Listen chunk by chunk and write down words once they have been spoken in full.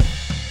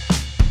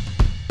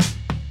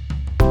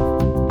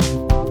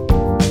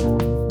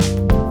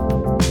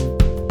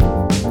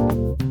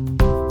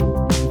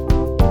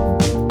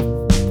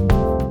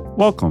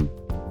Welcome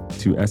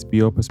to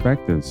SBO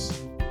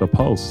Perspectives, the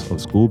pulse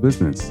of school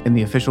business. In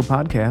the official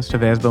podcast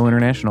of ASBO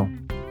International.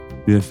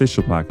 The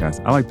official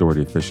podcast. I like the word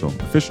official.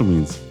 Official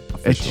means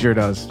official. It sure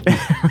does.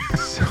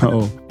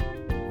 So,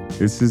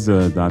 this is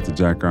Dr.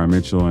 Jack R.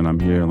 Mitchell, and I'm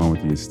here along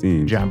with the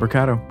esteemed John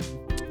Mercado.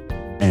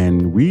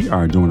 And we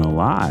are doing a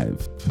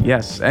live.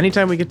 Yes.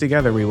 Anytime we get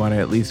together, we want to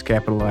at least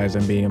capitalize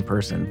on being in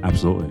person.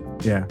 Absolutely.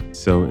 Yeah.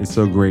 So it's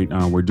so great.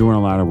 We're doing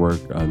a lot of work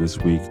this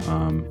week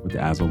with the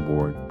ASBO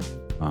board.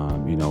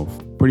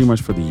 Pretty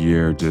much for the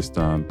year, just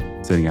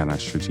setting out our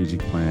strategic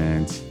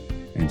plans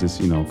and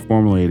just,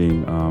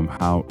 formulating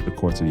how the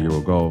course of the year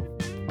will go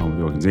with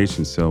the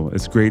organization. So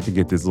it's great to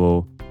get this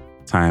little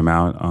time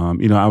out.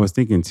 I was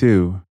thinking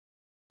too,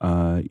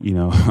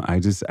 I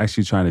just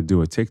actually trying to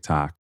do a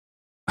TikTok.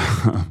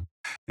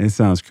 It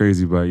sounds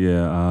crazy, but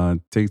yeah,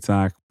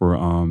 TikTok for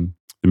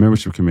the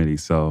membership committee.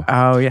 So,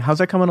 oh yeah, how's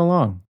that coming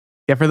along?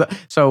 Yeah,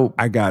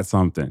 I got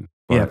something.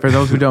 Yeah, for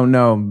those who don't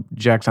know,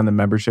 Jack's on the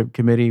membership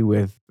committee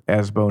with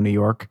ASBO New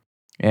York,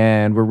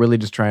 and we're really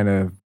just trying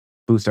to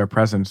boost our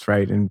presence,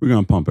 right? And we're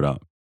gonna pump it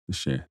up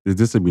this year.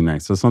 This would be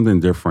nice. So something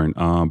different.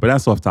 But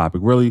that's off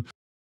topic. Really,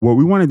 what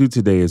we want to do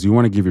today is we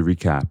want to give you a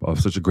recap of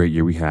such a great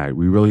year we had.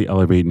 We really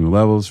elevated new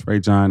levels,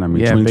 right, John? I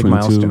mean, yeah, big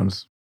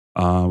milestones.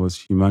 Was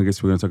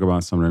humongous. We're going to talk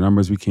about some of the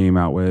numbers we came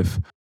out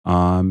with,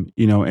 and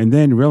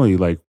then really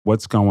like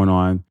what's going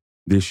on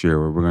this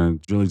year. We're going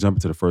to really jump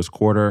into the first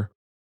quarter,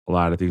 a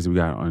lot of things that we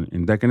got on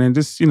in deck, and then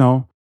just,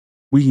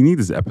 we need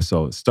this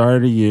episode. Start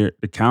of the year,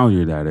 the calendar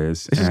year, that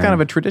is. This is kind of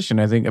a tradition.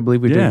 I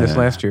believe we did this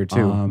last year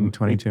too, in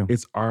 22.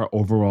 It's our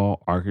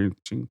overall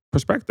architecting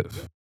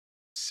perspective.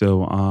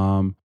 So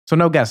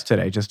no guests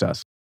today, just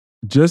us.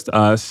 Just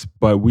us,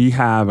 but we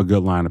have a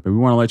good lineup, and we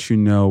want to let you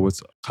know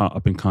what's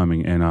up and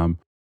coming. And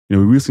we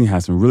recently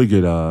had some really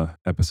good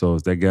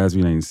episodes. That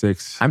Gatsby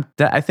 96.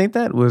 I think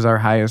that was our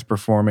highest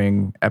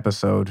performing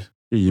episode.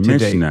 Yeah, you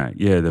mentioned that.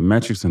 Yeah, the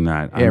metrics on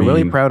that. Yeah,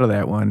 really proud of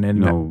that one.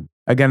 And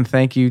again,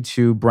 thank you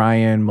to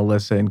Brian,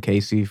 Melissa, and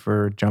Casey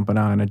for jumping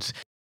on. It's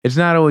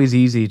not always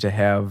easy to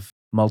have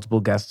multiple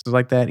guests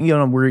like that. You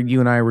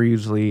and I were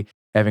usually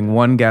having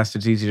one guest.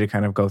 It's easy to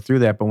kind of go through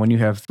that. But when you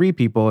have three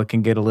people, it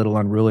can get a little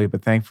unruly.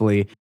 But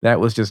thankfully, that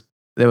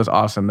was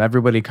awesome.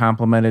 Everybody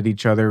complimented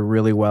each other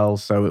really well.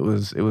 So it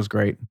was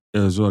great. It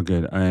was real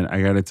good. And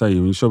I got to tell you,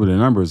 when you show me the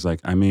numbers, you're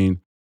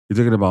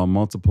talking about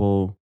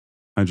multiple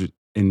hundred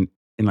in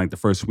like the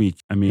first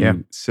week.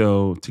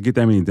 So to get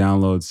that many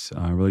downloads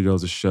really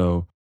goes to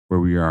show where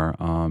we are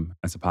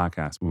as a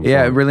podcast.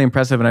 Yeah, forward. Really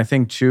impressive. And I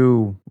think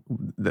too,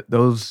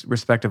 those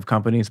respective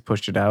companies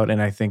pushed it out.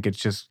 And I think it's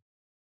just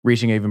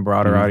reaching an even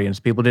broader audience.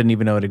 People didn't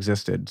even know it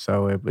existed.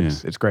 So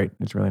it's great.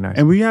 It's really nice.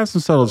 And we have some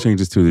subtle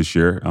changes too this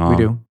year. We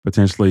do.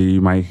 Potentially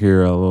you might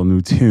hear a little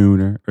new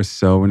tune or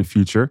so in the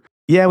future.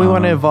 Yeah, we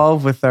want to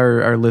evolve with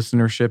our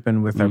listenership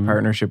and with our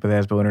partnership with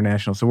ASBO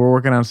International. So we're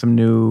working on some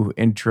new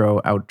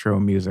intro,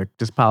 outro music.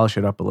 Just polish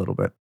it up a little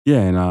bit. Yeah,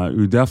 and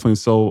we definitely.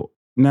 So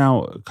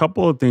now a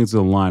couple of things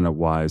in lineup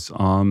wise.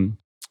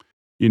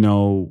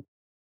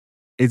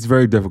 It's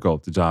very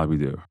difficult, the job we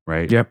do,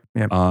 right? Yep.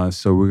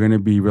 So we're going to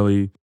be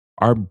really,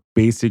 our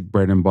basic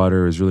bread and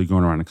butter is really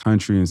going around the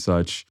country and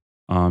such,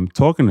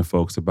 talking to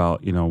folks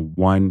about,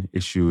 one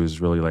issue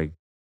is really like,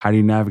 how do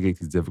you navigate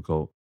these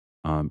difficult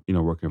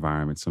work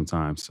environments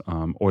sometimes,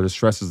 or the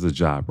stresses of the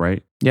job,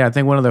 right? Yeah, I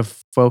think one of the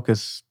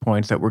focus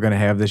points that we're going to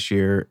have this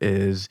year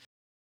is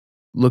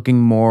looking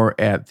more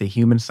at the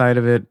human side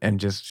of it and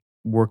just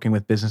working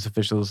with business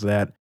officials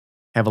that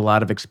have a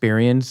lot of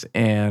experience,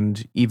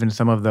 and even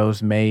some of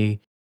those may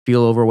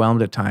feel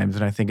overwhelmed at times.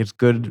 And I think it's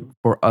good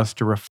for us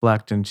to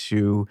reflect and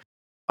to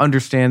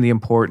understand the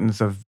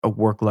importance of a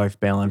work-life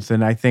balance.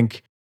 And I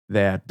think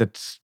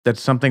that's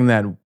something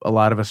that a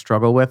lot of us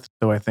struggle with.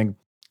 So I think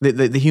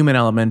the human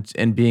element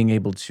and being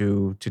able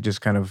to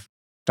just kind of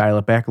dial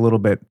it back a little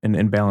bit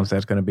and balance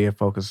that's going to be a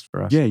focus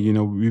for us. Yeah,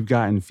 we've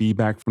gotten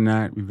feedback from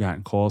that. We've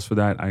gotten calls for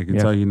that. I can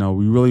tell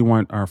we really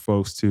want our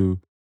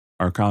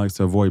colleagues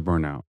to avoid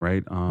burnout,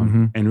 right?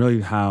 And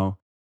really how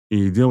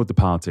you deal with the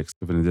politics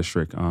within the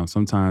district.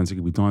 Sometimes it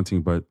can be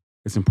daunting, but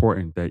it's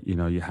important that,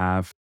 you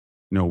have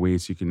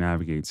ways you can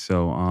navigate.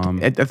 So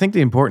I think the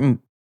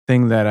important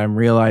thing that I'm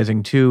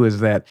realizing too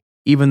is that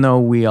even though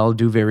we all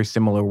do very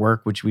similar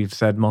work, which we've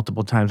said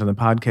multiple times on the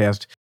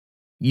podcast,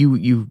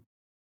 you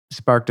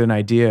sparked an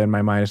idea in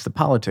my mind. It's the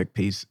politic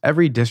piece.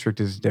 Every district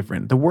is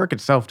different. The work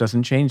itself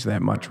doesn't change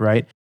that much,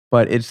 right?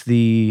 But it's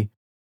the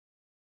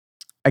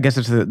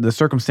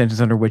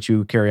circumstances under which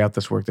you carry out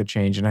this work that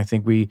change. And I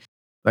think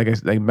like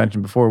I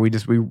mentioned before, we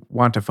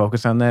want to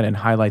focus on that and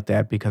highlight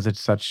that because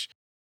it's such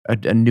a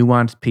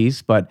nuanced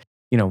piece. But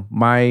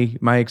my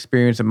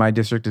experience at my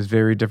district is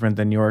very different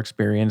than your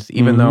experience,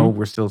 even though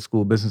we're still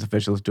school business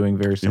officials doing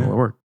very similar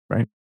work,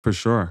 right? For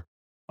sure.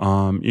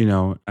 Even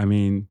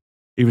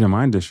in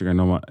my district, I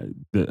know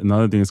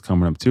another thing that's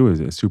coming up too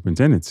is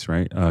superintendents,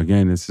 right?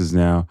 Again, this is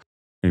now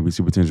maybe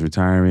superintendents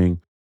retiring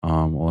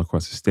all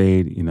across the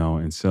state,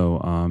 and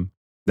so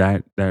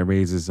that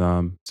raises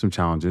some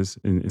challenges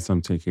in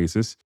some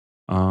cases.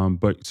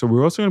 But so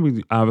we're also going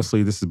to be,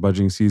 obviously, this is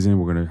budgeting season.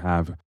 We're going to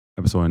have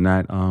episode on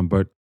that.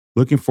 But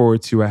looking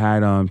forward to, I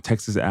had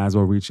Texas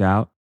Aswell reach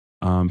out.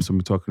 So we're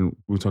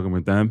talking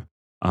with them.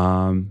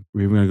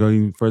 We're going to go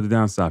even further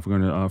down south. We're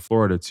going to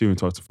Florida too and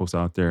talk to folks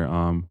out there.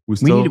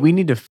 We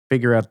need to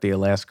figure out the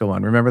Alaska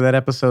one. Remember that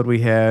episode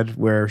we had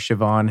where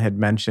Siobhan had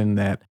mentioned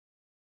that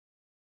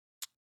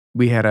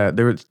we had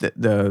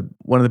the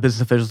one of the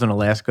business officials in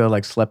Alaska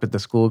like slept at the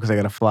school because they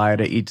got to fly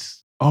to each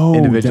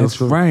individual that's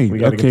school. right. We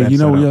gotta get Okay, that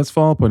set up. let's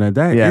follow up on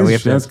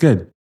that. That's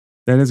good.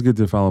 That is good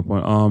to follow up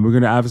on. We're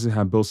going to obviously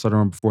have Bill Sutter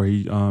on before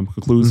he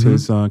concludes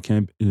his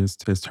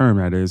term,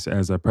 that is,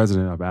 as a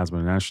president of Asthma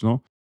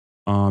International.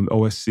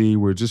 OSC,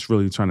 we're just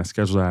really trying to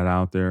schedule that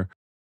out there.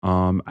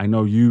 I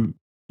know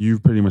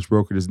you've pretty much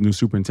brokered his new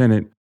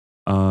superintendent,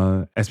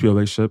 SBO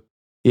relationship.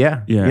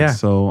 Yeah.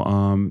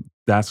 So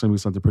that's going to be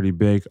something pretty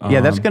big.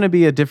 That's going to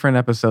be a different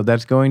episode.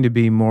 That's going to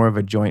be more of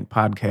a joint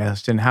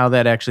podcast, and how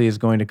that actually is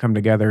going to come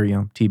together,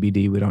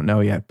 TBD, we don't know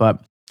yet.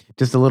 But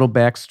just a little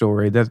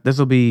backstory. This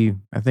will be,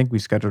 I think we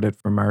scheduled it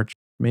for March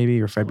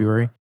maybe or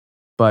February.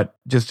 But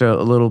just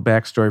a little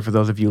backstory for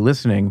those of you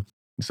listening.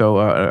 So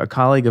a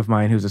colleague of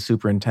mine who's a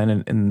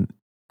superintendent in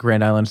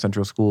Grand Island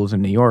Central Schools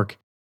in New York,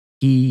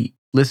 he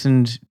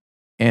listened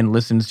and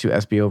listens to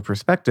SBO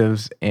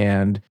Perspectives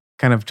and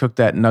kind of took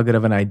that nugget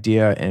of an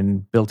idea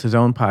and built his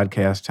own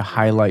podcast to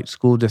highlight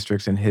school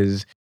districts in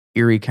his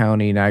Erie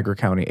County, Niagara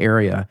County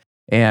area.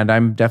 And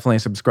I'm definitely a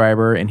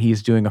subscriber, and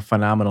he's doing a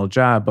phenomenal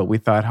job. But we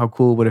thought, how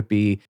cool would it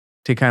be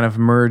to kind of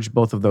merge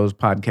both of those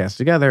podcasts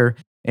together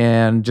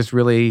and just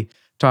really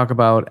talk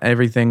about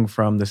everything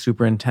from the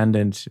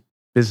superintendent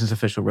business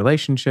official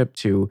relationship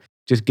to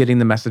just getting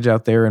the message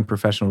out there and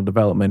professional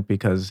development,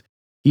 because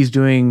he's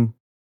doing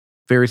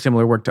very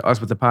similar work to us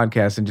with the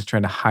podcast and just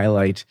trying to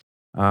highlight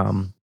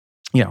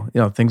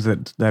things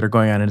that are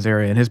going on in his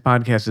area. And his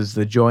podcast is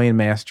The Joy and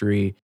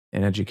Mastery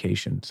in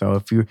Education. So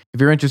if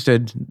you're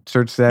interested,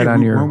 search that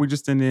on your. Weren't we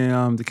just in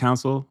the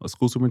council of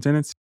school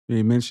superintendents?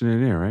 You mentioned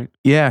it there, right?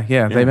 Yeah.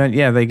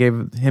 They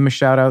gave him a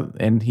shout out,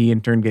 and he in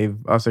turn gave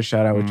us a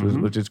shout out,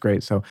 which is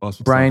great. So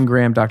Awesome Brian stuff.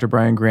 Graham, Dr.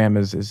 Brian Graham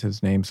is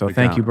his name. So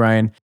thank you,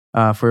 Brian,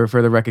 for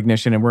the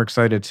recognition, and we're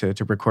excited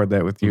to record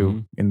that with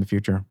you in the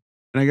future.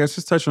 And I guess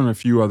just touch on a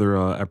few other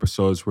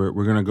episodes where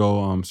we're going to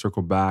go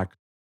circle back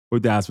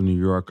with Asthma New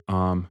York.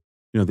 The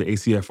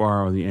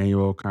ACFR, or the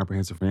Annual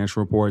Comprehensive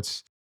Financial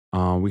Reports.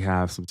 We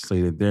have some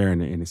slated there in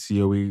the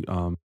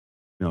COE,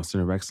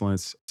 Center of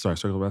Excellence,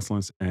 Circle of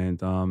Excellence.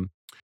 And,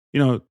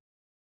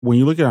 when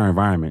you look at our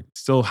environment,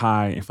 still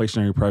high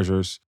inflationary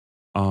pressures,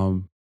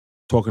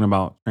 talking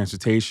about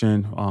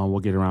transportation, we'll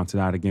get around to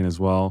that again as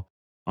well,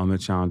 the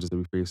challenges that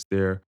we face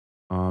there.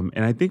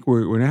 And I think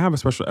we're going to have a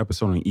special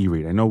episode on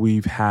E-Rate. I know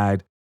we've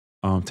had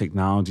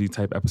technology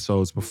type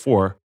episodes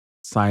before,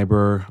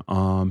 cyber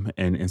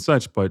and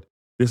such, but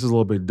this is a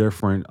little bit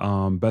different.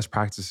 Best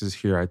practices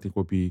here, I think,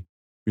 will be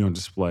on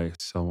display.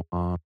 So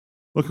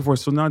looking forward.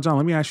 So now, John,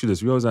 let me ask you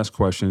this. We always ask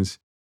questions.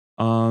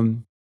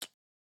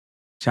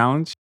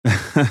 Challenge?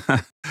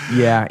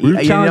 Yeah.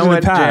 We've challenged in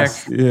the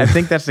past. Jack? Yeah. I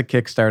think that's the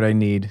kickstart I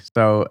need.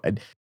 So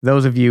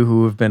those of you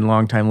who have been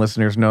longtime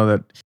listeners know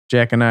that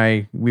Jack and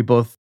I, we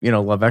both,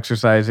 love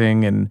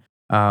exercising, and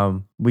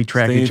we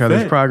track Staying each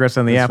other's fit. progress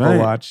on the That's Apple right.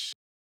 Watch.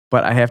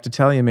 But I have to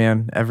tell you,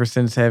 man, ever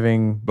since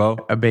having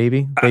a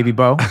baby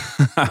Bo,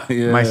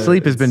 my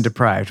sleep has been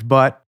deprived.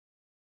 But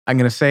I'm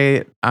going to say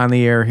it on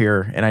the air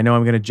here, and I know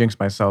I'm going to jinx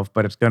myself,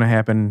 but it's going to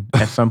happen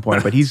at some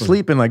point. But he's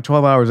sleeping like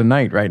 12 hours a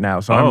night right now,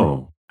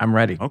 so I'm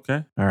ready.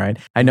 Okay. All right.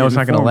 I know it's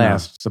not going to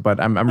last,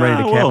 but I'm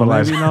ready to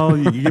capitalize.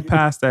 You get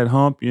past that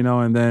hump,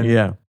 and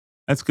then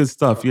that's good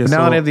stuff. Yeah. But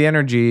now that I have the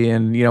energy,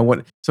 and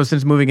so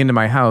since moving into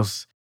my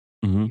house,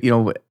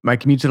 my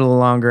commute's a little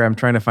longer. I'm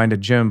trying to find a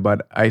gym,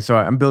 but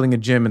I'm building a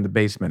gym in the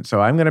basement, so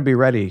I'm going to be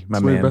ready, my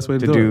man, best way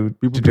to do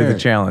the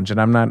challenge.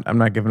 And I'm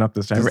not giving up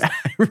this time.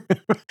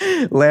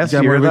 Last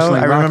year motivation though,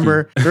 like I Rocky.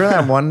 remember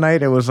that one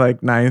night it was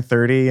like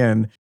 9:30,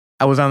 and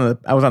I was on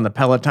the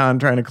Peloton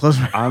trying to close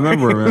my. I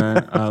remember,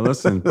 man.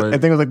 Listen, but I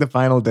think it was like the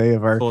final day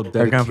of our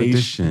dedication.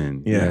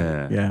 competition.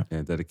 Yeah,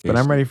 dedication. But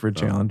I'm ready for a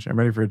challenge.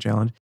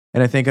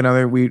 And I think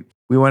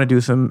we want to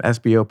do some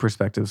SBO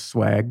Perspective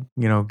swag.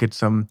 Get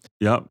some.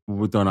 Yep,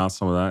 we're throwing out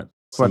some of that.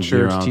 Some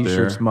gear Sweatshirts, out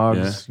T-shirts, there.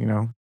 mugs.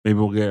 Yeah. Maybe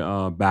we'll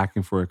get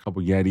backing for a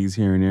couple Yetis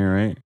here and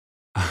there,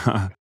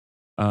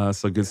 right?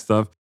 So good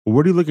stuff. But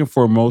what are you looking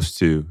for most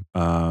to?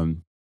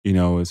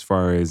 As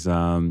far as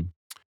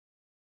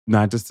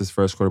not just this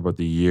first quarter, but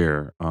the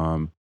year,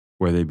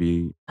 whether it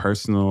be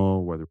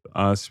personal, whether it's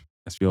us,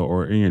 SBO,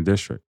 or in your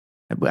district.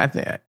 I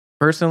think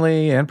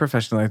personally and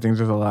professionally, I think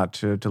there's a lot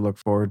to look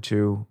forward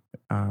to.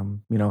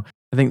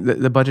 I think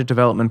the budget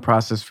development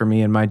process for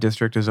me in my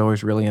district is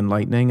always really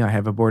enlightening. I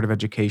have a board of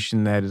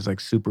education that is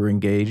like super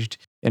engaged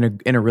in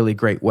a really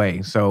great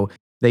way. So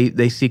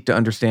they seek to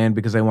understand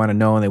because they want to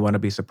know and they want to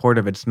be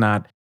supportive. It's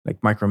not like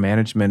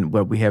micromanagement,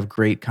 but we have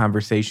great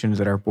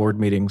conversations at our board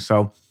meetings.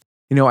 So,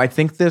 I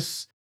think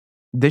this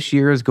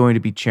year is going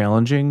to be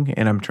challenging,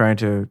 and I'm trying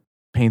to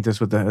paint this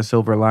with a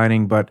silver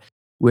lining, but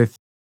with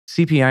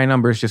CPI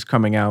numbers just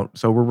coming out.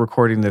 So we're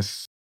recording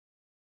this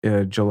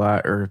January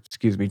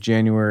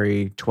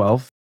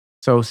 12th.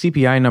 So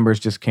CPI numbers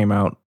just came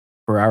out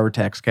for our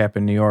tax cap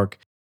in New York,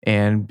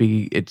 and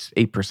it's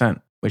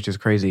 8%, which is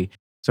crazy.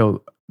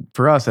 So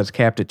for us, that's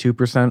capped at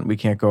 2%. We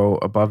can't go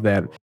above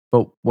that.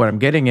 But what I'm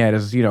getting at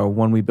is,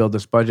 when we build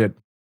this budget,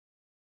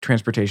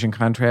 transportation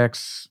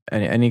contracts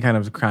and any kind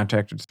of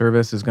contracted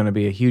service is going to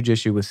be a huge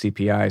issue with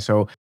CPI.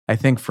 So I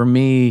think for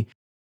me,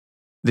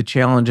 the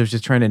challenge of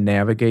just trying to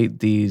navigate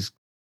these,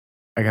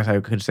 I guess I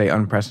could say,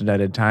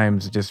 unprecedented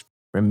times, just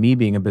from me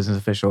being a business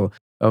official,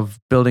 of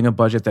building a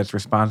budget that's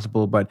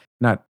responsible but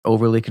not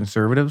overly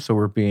conservative. So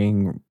we're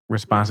being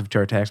responsive to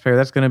our taxpayer.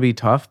 That's going to be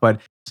tough, but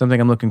something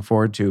I'm looking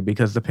forward to,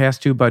 because the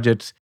past two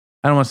budgets,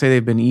 I don't want to say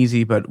they've been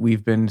easy, but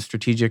we've been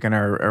strategic in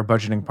our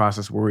budgeting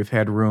process where we've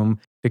had room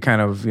to kind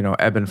of,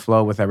 ebb and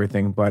flow with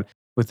everything. But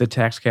with the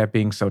tax cap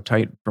being so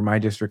tight for my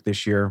district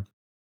this year,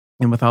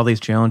 and with all these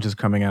challenges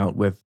coming out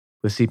with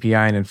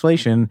CPI and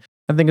inflation,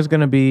 I think it's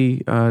going to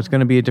be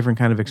a different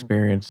kind of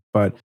experience.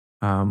 But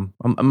I'm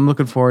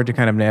looking forward to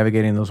kind of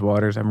navigating those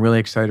waters. I'm really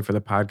excited for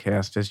the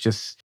podcast.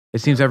 It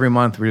seems every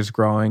month we're just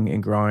growing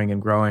and growing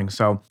and growing.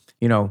 So,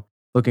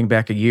 looking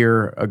back a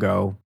year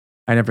ago,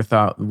 I never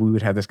thought we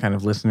would have this kind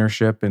of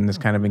listenership and this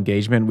kind of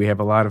engagement. We have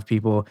a lot of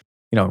people,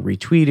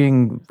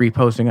 retweeting,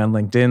 reposting on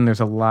LinkedIn. There's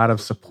a lot of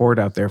support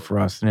out there for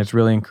us, and it's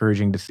really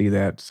encouraging to see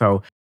that.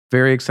 So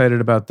very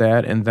excited about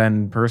that. And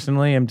then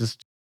personally, I'm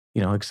just,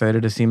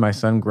 excited to see my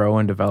son grow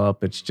and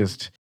develop. It's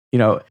just,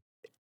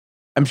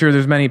 I'm sure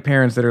there's many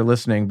parents that are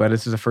listening, but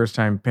this is a first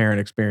time parent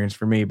experience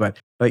for me. But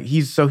like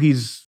he's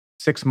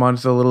 6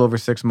 months, a little over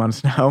 6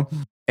 months now.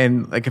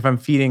 And like if I'm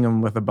feeding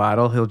him with a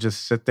bottle, he'll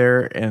just sit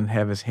there and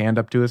have his hand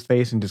up to his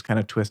face and just kind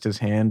of twist his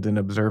hand and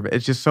observe it.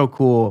 It's just so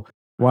cool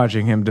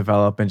watching him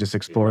develop and just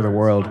explore the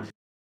world.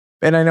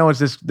 And I know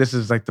this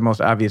is like the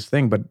most obvious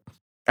thing, but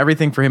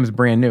everything for him is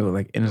brand new,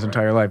 like in his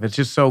entire life. It's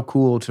just so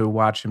cool to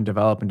watch him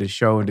develop and to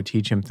show and to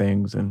teach him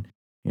things. And,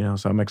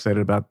 so I'm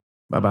excited about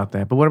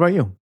that. But what about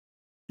you?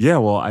 Yeah,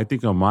 well, I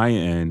think on my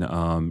end,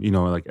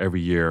 like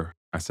every year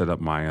I set up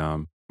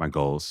my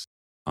goals.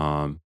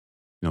 Um,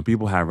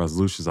 people have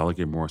resolutions. I look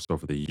at more so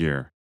for the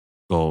year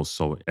goals.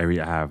 So I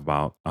have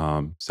about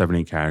 7,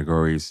 8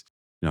 categories.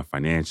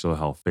 Financial,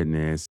 health,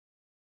 fitness,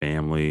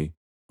 family,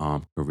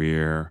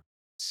 career.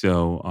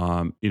 So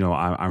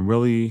I'm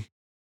really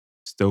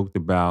stoked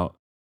about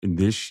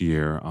this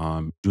year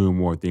doing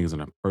more things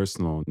on a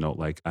personal note.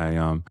 Like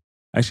I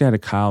actually had a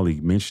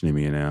colleague mentioning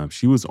me, and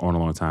she was on a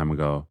long time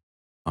ago.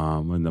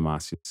 Linda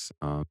Masias.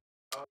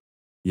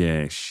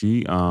 Yeah,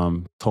 she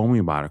told me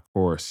about a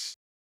course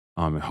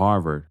at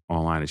Harvard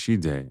online that she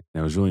did. And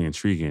it was really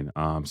intriguing.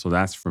 So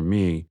that's for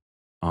me.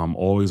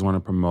 Always want to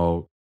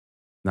promote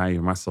not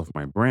even myself,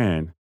 my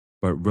brand,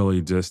 but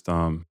really just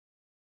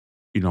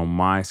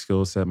my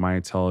skill set, my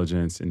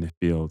intelligence in the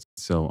field.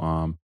 So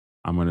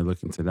I'm gonna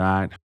look into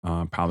that.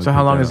 Probably So how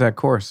pick long that is up. that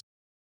course?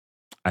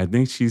 I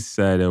think she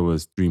said it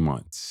was 3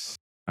 months,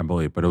 I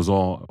believe, but it was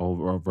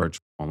all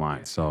virtual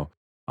online. So,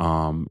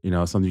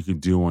 something you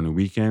could do on the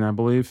weekend, I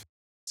believe.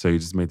 So you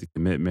just make the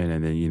commitment,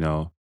 and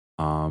then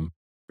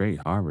great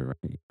Harvard,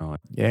 right? Like,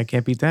 Yeah, I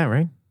can't beat that,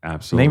 right? Name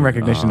absolutely,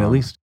 recognition at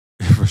least.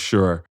 for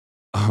sure.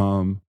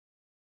 Um,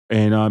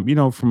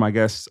 and from I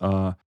guess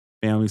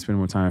family, spending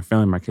more time with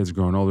family. My kids are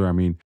growing older. I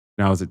mean,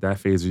 now I was at that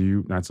phase of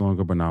you not too long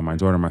ago, but now my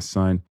daughter, my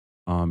son,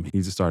 he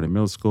just started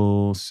middle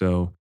school.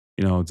 So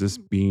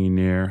just being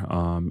there,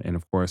 and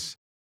of course,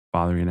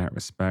 fathering in that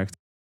respect.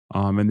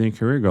 And then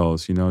career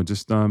goals.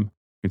 Just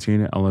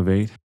continue to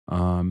elevate.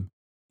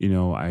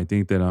 I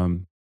think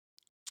that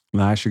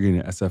last year getting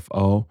an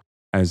SFO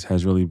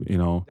has really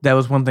That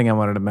was one thing I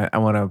want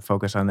to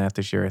focus on that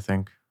this year, I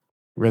think.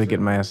 Really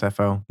getting my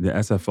SFO. the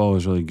SFO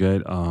is really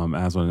good.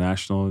 As a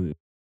national,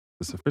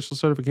 it's official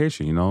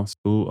certification.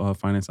 School of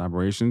finance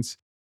operations.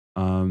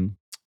 And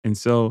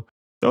so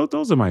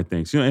those are my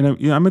things. And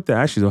I meant to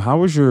ask you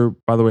though,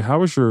 by the way, how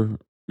was your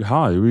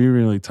holiday? We didn't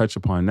really touch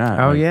upon that.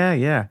 Oh Like, yeah,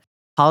 yeah.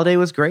 Holiday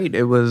was great.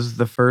 It was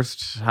the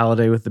first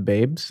holiday with the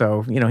babe,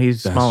 so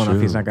he's that's small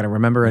enough. He's not true. going to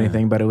remember Yeah.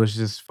 anything, but it was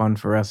just fun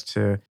for us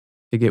to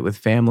get with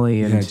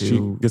family and Yeah. She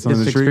to gets under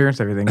just the tree. experience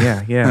everything.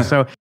 Yeah, yeah.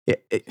 So,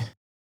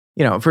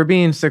 for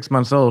being 6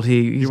 months old,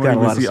 You he's won't got a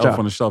even lot of see Elf on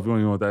stuff. the Shelf. You don't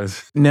even know what that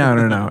is. No,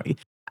 no, no.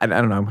 I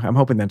don't know. I'm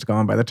hoping that's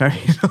gone by the time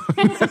he's home.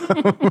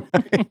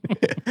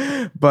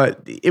 Right?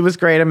 But it was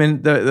great. I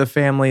mean, the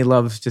family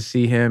loves to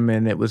see him,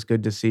 and it was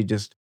good to see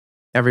just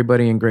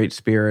everybody in great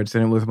spirits.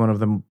 And it was one of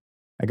the,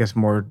 I guess,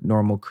 more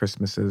normal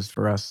Christmases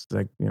for us,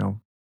 like,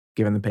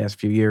 given the past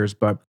few years.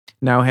 But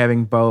now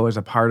having Bo as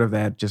a part of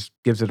that just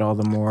gives it all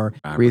the more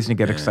reason to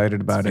get Yeah,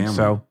 excited it's about it. family.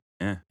 So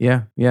Yeah.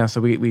 yeah, yeah.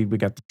 So we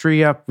got the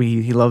tree up.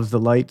 He loves the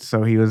lights,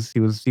 so he was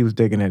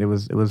digging it. It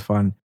was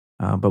fun.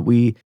 But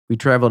we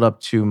traveled up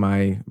to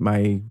my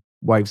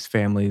wife's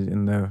family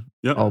in the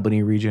Yep.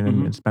 Albany region and,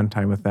 hmm and spent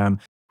time with them.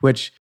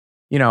 Which,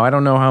 I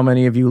don't know how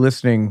many of you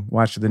listening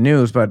watch the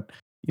news, but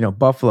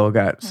Buffalo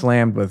got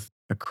slammed with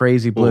a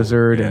crazy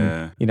blizzard,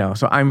 yeah. and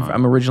so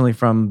I'm originally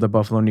from the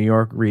Buffalo, New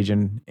York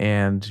region,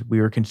 and we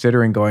were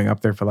considering going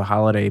up there for the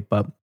holiday,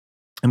 but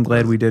I'm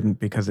glad we didn't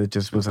because it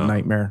just was a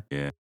nightmare.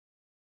 Yeah.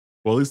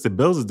 Well, at least the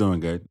Bills is doing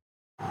good.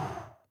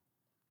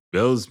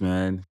 Bills,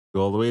 man,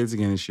 go all the way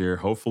again this year.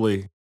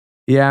 Hopefully.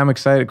 Yeah, I'm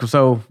excited.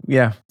 So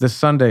yeah, this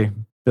Sunday,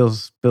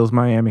 Bills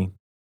Miami.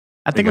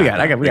 I think we got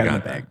it in the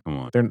bag. Come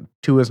on.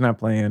 Tua's not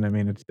playing. I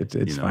mean,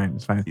 it's fine.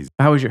 It's fine.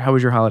 How was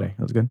your holiday?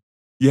 It was good.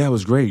 Yeah, it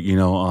was great.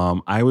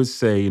 I would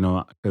say,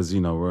 because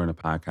we're in a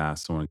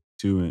podcast, so I don't want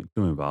to get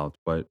too involved.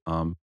 But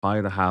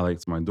probably the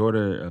highlights. My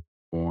daughter was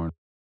born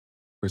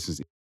Christmas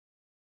Eve.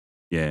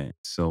 Yeah,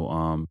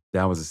 so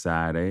that was a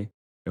Saturday.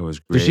 It was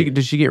great.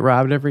 Does she get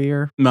robbed every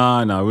year?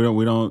 No,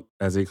 we don't,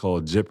 as they call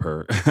it, jip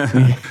her.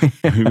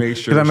 We make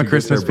sure because I'm a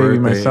Christmas baby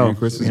myself. And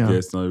Christmas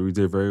gifts. No, we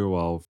did very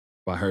well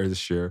by her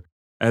this year,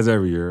 as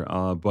every year.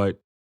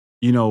 But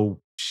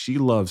she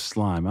loves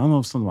slime. I don't know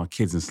if something about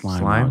kids and slime.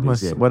 Slime?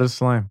 What is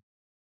slime?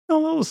 A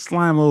little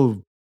slime,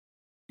 little,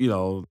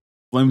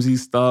 flimsy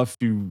stuff.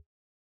 You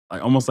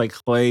like almost like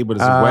clay, but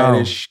it's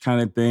reddish kind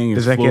of thing.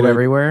 Does that get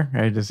everywhere?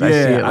 I see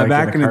it like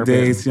back in the carpet.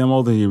 day. See, I'm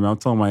older than you, man. I'm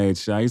telling my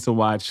age. I used to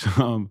watch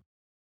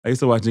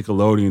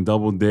Nickelodeon,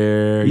 Double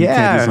Dare. You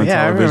can't do some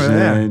television. I remember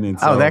that. And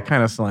so, that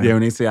kind of slime. Yeah,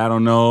 when they say, I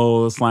don't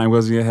know, slime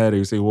goes in your head, or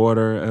you say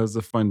water, it was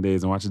the fun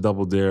days. And watch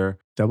Double Dare.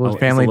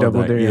 Family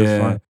Double Dare.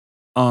 Yeah.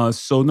 Fun.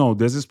 So no,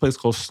 there's this place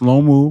called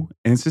Slow Mo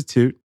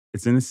Institute.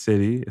 It's in the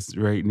city. It's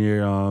right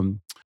near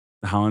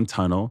the Holland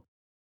Tunnel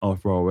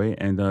off Broadway.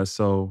 And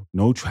so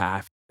no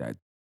traffic, that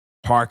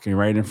parking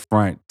right in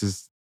front,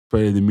 just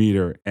put in the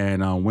meter,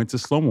 and went to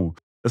Slow Mo,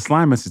 the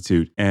Slime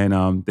Institute.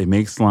 And they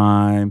make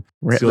slime,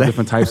 still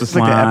different types of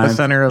slime. Like the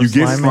epicenter of you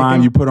get slime,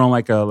 making? you put on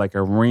like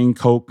a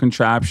raincoat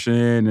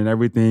contraption and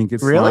everything.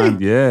 Gets really?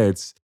 Slime. Yeah,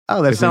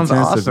 that sounds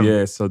intensive. awesome.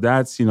 Yeah, so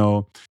that's,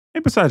 and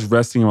besides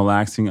resting and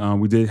relaxing,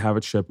 we did have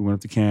a trip. We went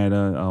up to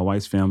Canada,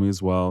 wife's family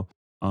as well,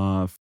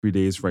 3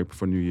 days right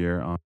before New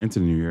Year, into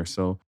the New Year.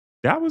 So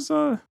that was,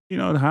 the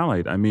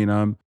highlight. I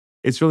mean,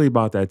 it's really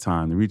about that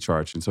time, the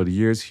recharge. And so the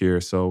year's here.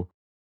 So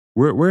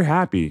we're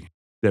happy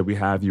that we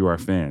have you, our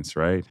fans,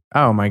 right?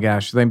 Oh my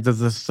gosh.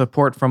 The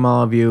support from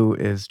all of you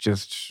is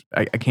just,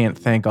 I can't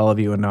thank all of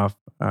you enough.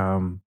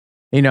 And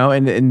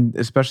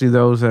especially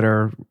those that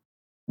are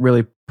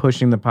really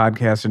pushing the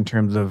podcast in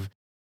terms of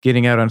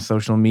getting out on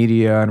social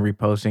media and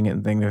reposting it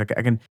and things.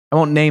 I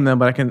won't name them,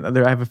 but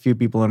I have a few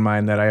people in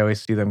mind that I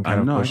always see them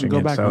kind of pushing go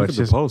it. back and look at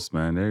the posts,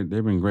 man.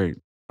 They've been great.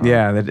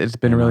 Yeah, it's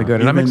been really good.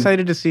 And I'm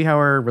excited to see how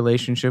our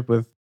relationship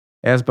with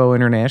ASBO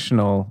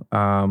International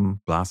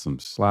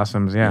blossoms.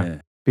 Yeah.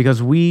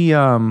 Because we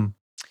might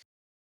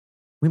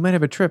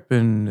have a trip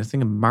in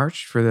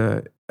March for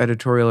the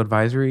editorial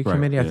advisory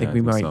committee. I think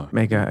we might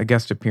make a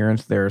guest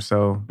appearance there.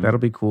 So that'll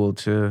be cool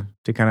to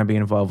kind of be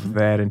involved with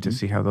that and to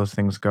see how those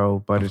things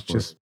go. But it's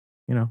just,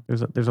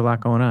 there's a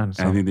lot going on.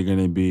 So. I think they're going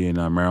to be in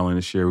Maryland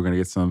this year. We're going to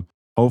get some,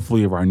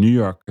 hopefully, of our New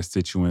York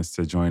constituents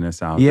to join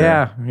us out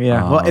there.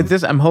 Yeah. Well,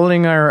 I'm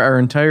holding our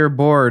entire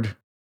board,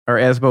 our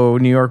ASBO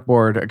New York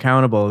board,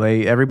 accountable.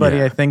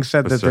 Everybody I think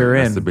said that they're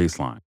in. That's the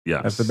baseline.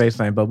 Yeah, that's the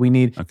baseline. But we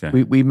need.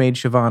 Okay. We made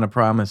Siobhan a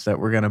promise that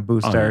we're going to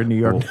boost our New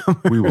York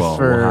numbers. We will.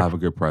 We'll have a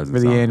good presence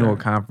for the annual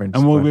conference,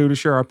 and we'll be able to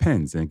share our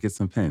pens and get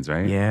some pens,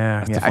 right?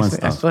 Yeah, that's the fun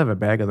stuff. I still have a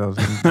bag of those.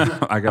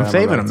 I'm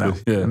saving them though.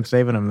 Yeah. I'm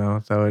saving them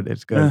though, so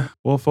it's good. Yeah.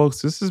 Well,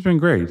 folks, this has been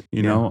great.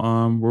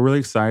 We're really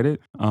excited.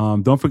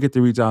 Don't forget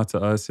to reach out to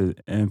us at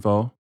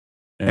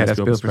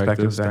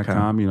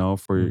info@spillsperspectives.com.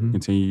 For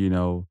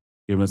continue,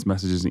 giving us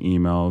messages and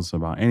emails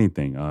about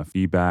anything,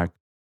 feedback,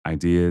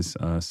 ideas.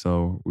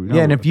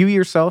 And if you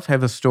yourself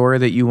have a story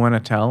that you want to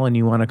tell and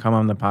you want to come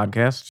on the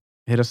podcast,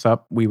 hit us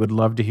up. We would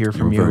love to hear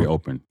from you. We're very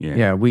open. Yeah.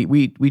 Yeah.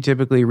 We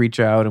typically reach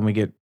out and we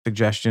get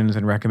suggestions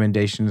and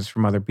recommendations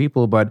from other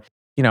people. But,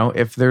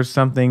 if there's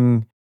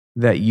something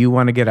that you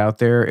want to get out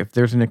there, if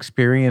there's an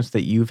experience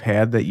that you've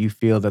had that you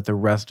feel that the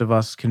rest of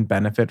us can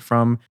benefit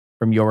from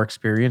your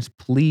experience,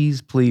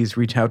 please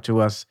reach out to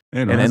us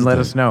and let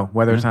us know,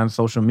 whether it's on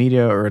social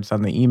media or it's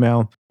on the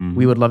email. Mm-hmm.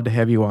 We would love to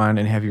have you on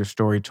and have your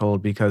story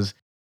told, because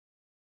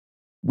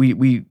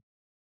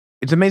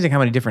it's amazing how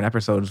many different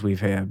episodes we've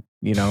had,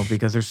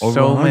 because there's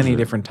so many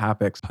different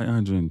topics.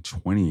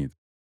 120.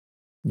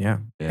 Yeah.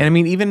 And I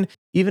mean, even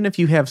if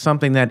you have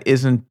something that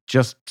isn't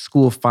just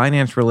school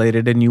finance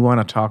related and you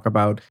want to talk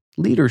about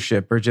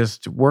leadership or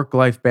just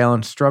work-life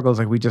balance struggles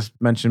like we just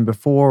mentioned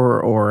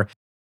before, or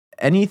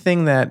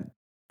anything that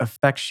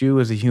affects you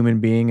as a human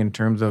being in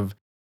terms of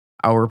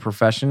our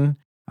profession,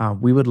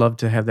 we would love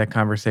to have that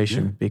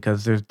conversation,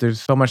 because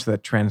there's so much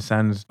that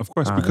transcends. Of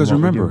course, because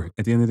remember,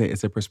 at the end of the day,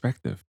 it's a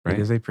perspective, right?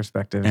 It is a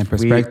perspective. And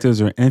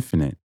perspectives are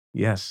infinite.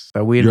 Yes.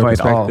 So we invite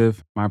Your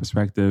perspective, my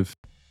perspective,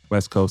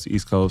 West Coast,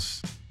 East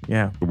Coast,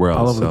 the world.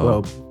 All over the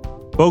globe.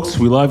 Folks,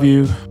 we love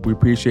you. We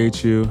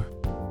appreciate you.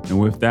 And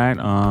with that,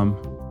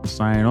 we're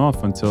signing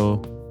off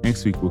until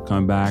next week. We'll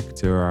come back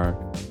to our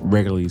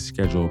regularly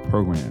scheduled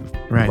program.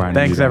 Right.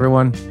 Thanks,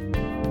 everyone.